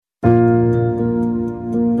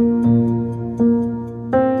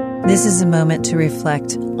This is a moment to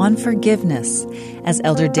reflect on forgiveness as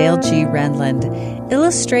Elder Dale G. Renlund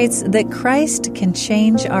illustrates that Christ can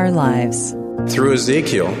change our lives. Through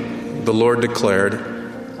Ezekiel, the Lord declared,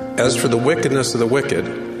 "As for the wickedness of the wicked,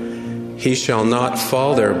 he shall not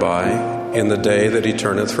fall thereby in the day that he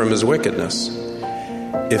turneth from his wickedness.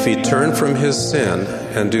 If he turn from his sin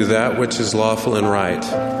and do that which is lawful and right,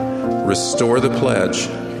 restore the pledge,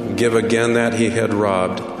 give again that he had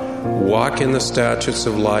robbed, walk in the statutes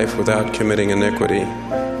of life without committing iniquity,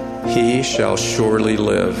 he shall surely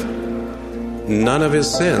live. None of his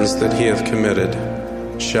sins that he hath committed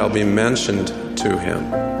shall be mentioned to him.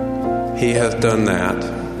 He hath done that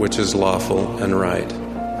which is lawful and right."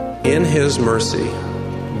 In his mercy,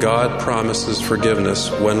 God promises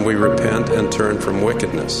forgiveness when we repent and turn from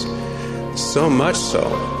wickedness, so much so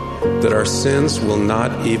that our sins will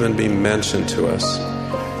not even be mentioned to us.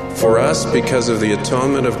 For us, because of the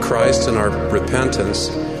atonement of Christ and our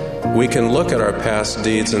repentance, we can look at our past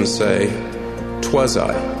deeds and say, "'Twas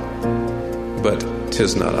I, but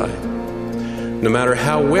 'tis not I." No matter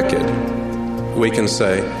how wicked, we can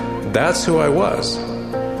say, "That's who I was,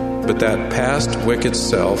 but that past wicked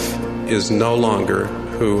self is no longer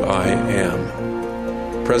who I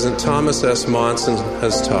am." President Thomas S. Monson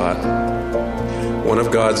has taught, one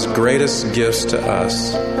of God's greatest gifts to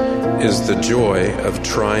us is the joy of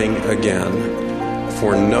trying again,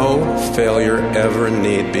 for no failure ever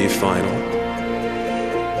need be final.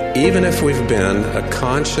 Even if we've been a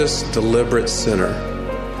conscious, deliberate sinner,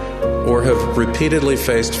 or have repeatedly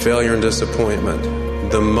faced failure and disappointment,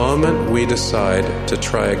 the moment we decide to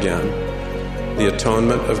try again, the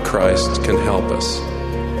atonement of Christ can help us.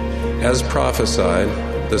 As prophesied,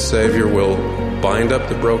 the Savior will bind up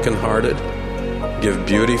the brokenhearted, give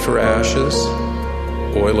beauty for ashes,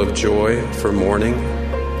 oil of joy for mourning,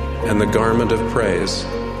 and the garment of praise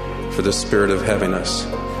for the spirit of heaviness.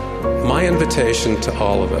 My invitation to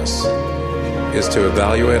all of us is to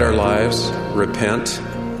evaluate our lives, repent,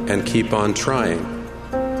 and keep on trying.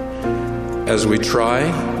 As we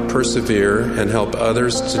try, persevere, and help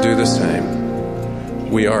others to do the same,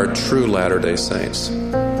 we are true Latter-day Saints.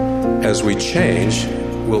 As we change,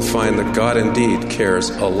 we'll find that God indeed cares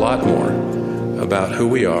a lot more about who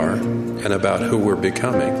we are and about who we're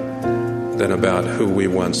becoming than about who we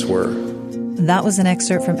once were. That was an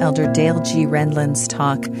excerpt from Elder Dale G. Renlund's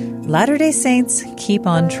talk, Latter-day Saints Keep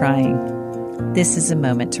on Trying. This is a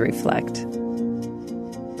moment to reflect.